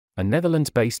A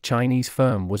Netherlands-based Chinese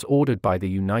firm was ordered by the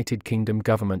United Kingdom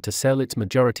government to sell its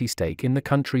majority stake in the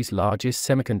country's largest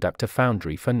semiconductor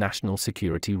foundry for national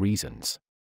security reasons.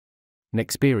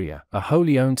 Nexperia, a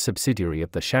wholly owned subsidiary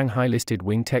of the Shanghai-listed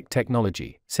Wingtech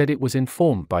Technology, said it was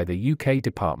informed by the UK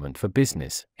Department for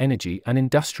Business, Energy and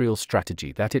Industrial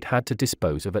Strategy that it had to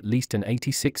dispose of at least an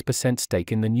 86%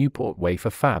 stake in the Newport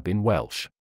wafer fab in Welsh.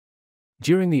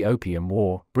 During the Opium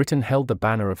War, Britain held the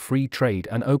banner of free trade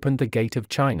and opened the gate of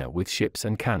China with ships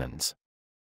and cannons.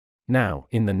 Now,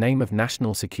 in the name of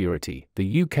national security,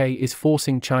 the UK is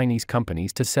forcing Chinese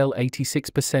companies to sell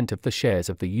 86% of the shares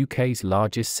of the UK's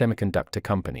largest semiconductor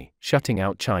company, shutting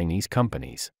out Chinese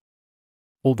companies.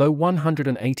 Although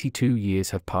 182 years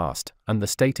have passed, and the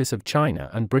status of China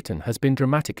and Britain has been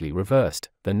dramatically reversed,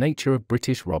 the nature of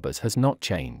British robbers has not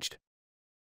changed.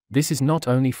 This is not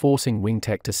only forcing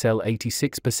Wingtech to sell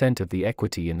 86% of the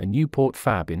equity in the Newport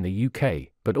fab in the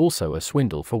UK, but also a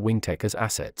swindle for Wingtech's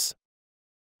assets.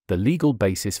 The legal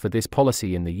basis for this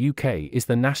policy in the UK is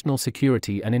the National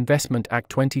Security and Investment Act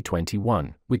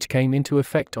 2021, which came into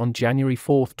effect on January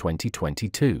 4,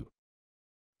 2022.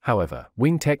 However,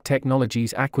 Wingtech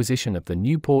Technology's acquisition of the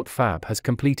Newport fab has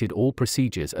completed all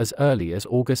procedures as early as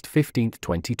August 15,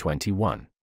 2021.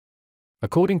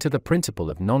 According to the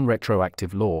principle of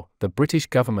non-retroactive law, the British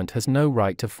government has no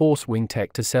right to force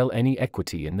Wingtech to sell any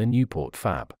equity in the Newport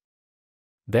fab.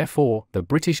 Therefore, the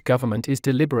British government is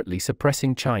deliberately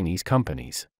suppressing Chinese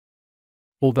companies.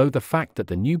 Although the fact that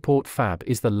the Newport fab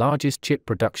is the largest chip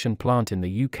production plant in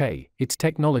the UK, its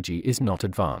technology is not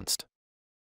advanced.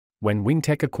 When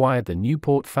Wingtech acquired the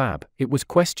Newport fab, it was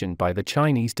questioned by the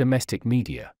Chinese domestic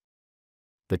media.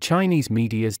 The Chinese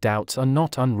media's doubts are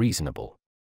not unreasonable.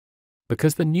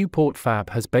 Because the Newport fab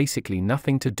has basically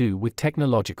nothing to do with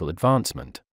technological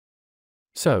advancement.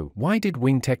 So, why did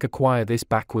Wingtech acquire this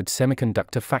backwards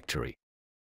semiconductor factory?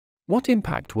 What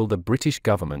impact will the British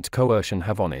government's coercion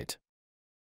have on it?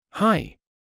 Hi!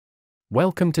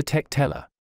 Welcome to TechTeller.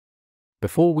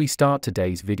 Before we start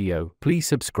today's video, please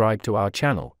subscribe to our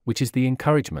channel, which is the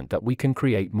encouragement that we can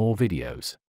create more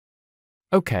videos.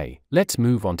 Okay, let's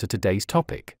move on to today's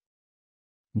topic.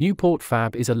 Newport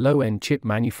fab is a low-end chip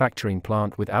manufacturing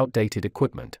plant with outdated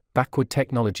equipment, backward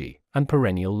technology, and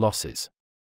perennial losses.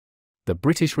 The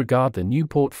British regard the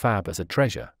Newport fab as a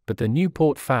treasure, but the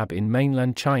Newport fab in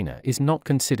mainland China is not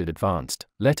considered advanced,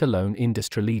 let alone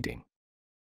industry-leading.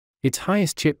 Its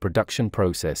highest chip production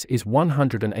process is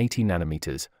 180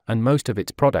 nanometers, and most of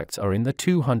its products are in the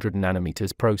 200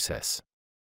 nanometers process.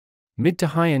 Mid to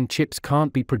high-end chips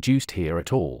can't be produced here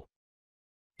at all.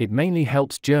 It mainly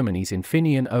helps Germany's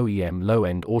Infineon OEM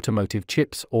low-end automotive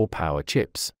chips or power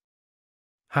chips.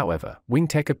 However,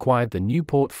 Wingtech acquired the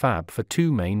Newport fab for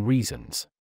two main reasons.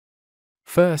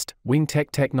 First, Wingtech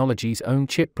Technology's own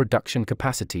chip production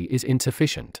capacity is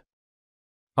insufficient.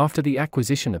 After the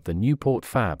acquisition of the Newport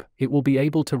fab, it will be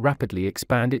able to rapidly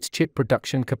expand its chip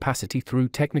production capacity through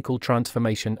technical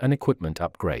transformation and equipment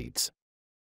upgrades.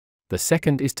 The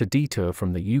second is to detour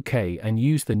from the UK and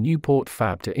use the Newport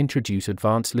fab to introduce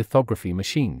advanced lithography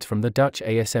machines from the Dutch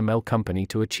ASML company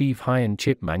to achieve high-end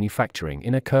chip manufacturing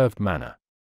in a curved manner.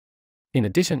 In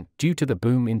addition, due to the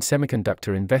boom in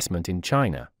semiconductor investment in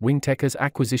China, Wingtech's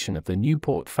acquisition of the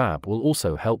Newport fab will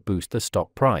also help boost the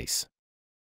stock price.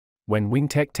 When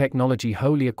Wingtech Technology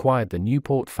wholly acquired the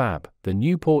Newport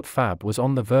fab was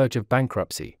on the verge of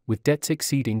bankruptcy, with debts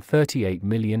exceeding £38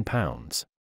 million.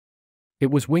 It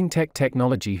was Wingtech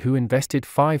Technology who invested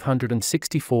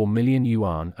 564 million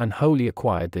yuan and wholly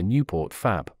acquired the Newport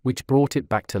fab, which brought it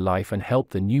back to life and helped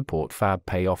the Newport fab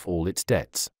pay off all its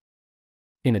debts.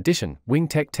 In addition,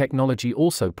 Wingtech Technology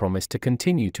also promised to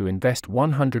continue to invest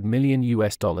 $100 million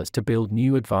to build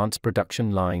new advanced production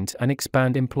lines and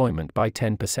expand employment by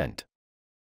 10%.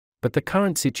 But the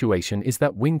current situation is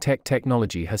that Wingtech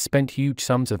Technology has spent huge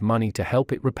sums of money to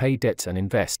help it repay debts and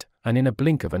invest, and in a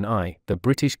blink of an eye, the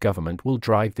British government will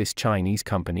drive this Chinese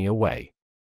company away.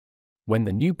 When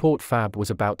the Newport fab was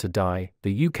about to die,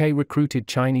 the UK recruited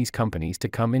Chinese companies to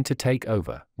come in to take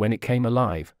over. When it came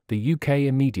alive, the UK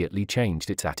immediately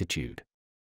changed its attitude.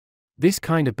 This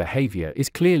kind of behavior is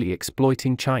clearly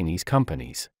exploiting Chinese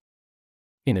companies.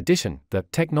 In addition, the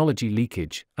technology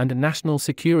leakage and a national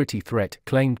security threat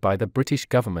claimed by the British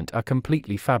government are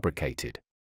completely fabricated.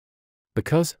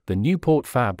 Because the Newport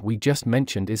fab we just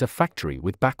mentioned is a factory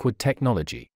with backward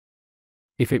technology.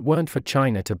 If it weren't for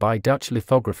China to buy Dutch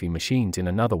lithography machines in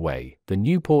another way, the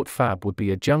Newport fab would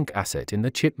be a junk asset in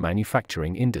the chip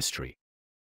manufacturing industry.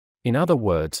 In other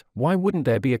words, why wouldn't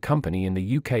there be a company in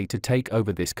the UK to take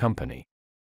over this company?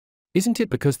 Isn't it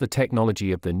because the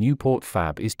technology of the Newport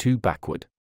fab is too backward?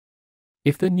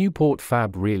 If the Newport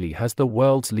fab really has the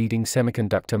world's leading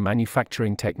semiconductor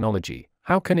manufacturing technology,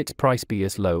 how can its price be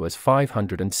as low as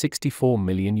 564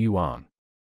 million yuan?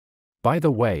 By the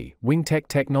way, Wingtech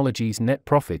Technologies' net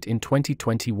profit in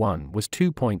 2021 was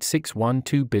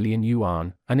 2.612 billion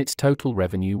yuan, and its total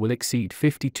revenue will exceed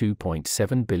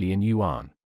 52.7 billion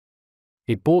yuan.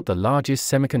 It bought the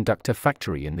largest semiconductor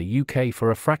factory in the UK for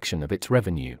a fraction of its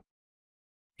revenue.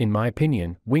 In my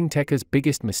opinion, Wingtech's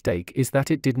biggest mistake is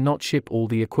that it did not ship all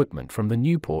the equipment from the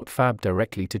Newport fab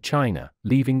directly to China,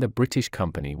 leaving the British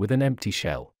company with an empty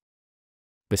shell.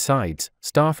 Besides,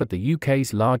 staff at the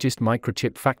UK's largest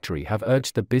microchip factory have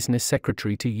urged the business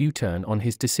secretary to U-turn on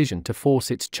his decision to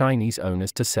force its Chinese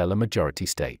owners to sell a majority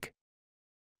stake.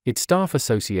 Its staff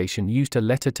association used a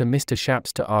letter to Mr.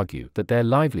 Shaps to argue that their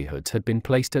livelihoods had been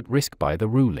placed at risk by the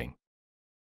ruling.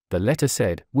 The letter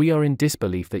said, "We are in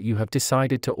disbelief that you have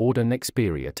decided to order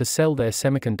Nexperia to sell their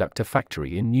semiconductor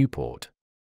factory in Newport.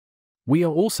 We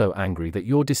are also angry that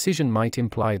your decision might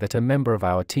imply that a member of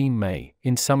our team may,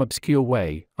 in some obscure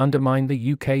way, undermine the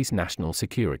UK's national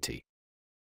security.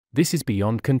 This is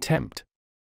beyond contempt."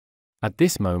 At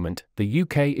this moment, the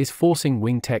UK is forcing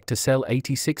Wingtech to sell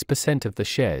 86% of the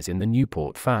shares in the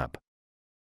Newport fab.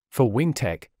 For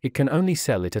Wingtech, it can only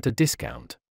sell it at a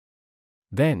discount.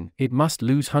 Then, it must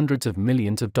lose hundreds of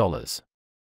millions of dollars.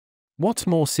 What's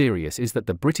more serious is that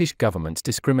the British government's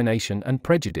discrimination and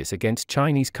prejudice against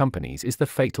Chinese companies is the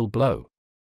fatal blow.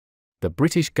 The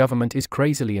British government is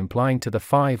crazily implying to the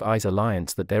Five Eyes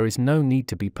Alliance that there is no need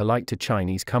to be polite to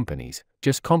Chinese companies,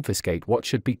 just confiscate what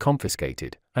should be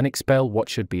confiscated, and expel what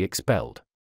should be expelled.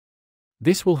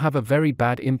 This will have a very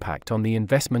bad impact on the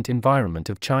investment environment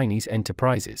of Chinese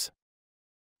enterprises.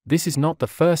 This is not the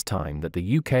first time that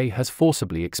the UK has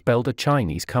forcibly expelled a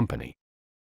Chinese company.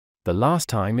 The last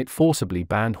time it forcibly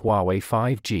banned Huawei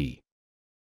 5G.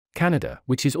 Canada,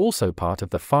 which is also part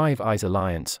of the Five Eyes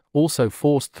Alliance, also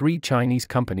forced 3 Chinese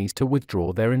companies to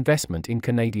withdraw their investment in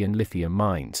Canadian lithium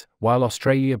mines, while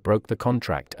Australia broke the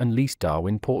contract and leased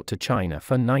Darwin Port to China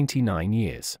for 99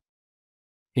 years.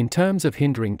 In terms of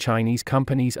hindering Chinese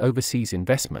companies' overseas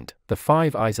investment, the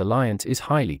Five Eyes Alliance is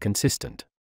highly consistent.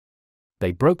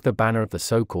 They broke the banner of the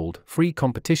so-called free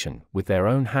competition with their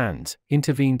own hands,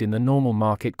 intervened in the normal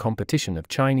market competition of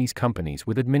Chinese companies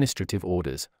with administrative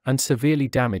orders, and severely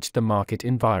damaged the market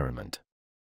environment.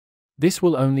 This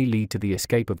will only lead to the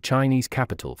escape of Chinese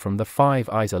capital from the Five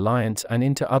Eyes Alliance and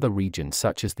into other regions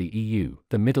such as the EU,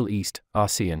 the Middle East,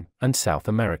 ASEAN, and South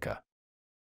America.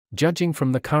 Judging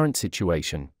from the current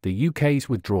situation, the UK's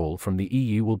withdrawal from the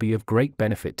EU will be of great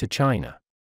benefit to China.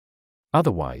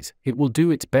 Otherwise, it will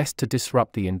do its best to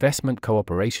disrupt the investment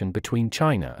cooperation between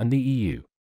China and the EU.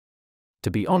 To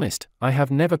be honest, I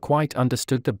have never quite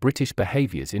understood the British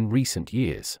behaviours in recent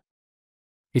years.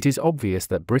 It is obvious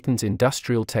that Britain's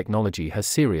industrial technology has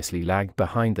seriously lagged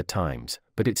behind the times,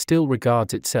 but it still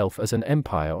regards itself as an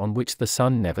empire on which the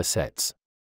sun never sets.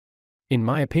 In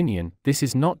my opinion, this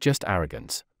is not just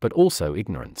arrogance, but also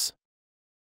ignorance.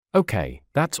 Okay,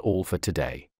 that's all for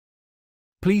today.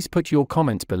 Please put your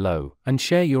comments below and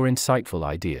share your insightful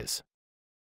ideas.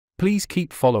 Please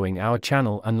keep following our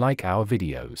channel and like our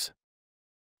videos.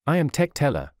 I am Tech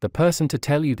Teller, the person to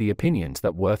tell you the opinions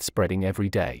that worth spreading every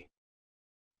day.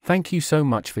 Thank you so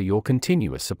much for your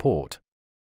continuous support.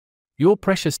 Your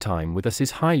precious time with us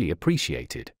is highly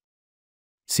appreciated.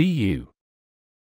 See you.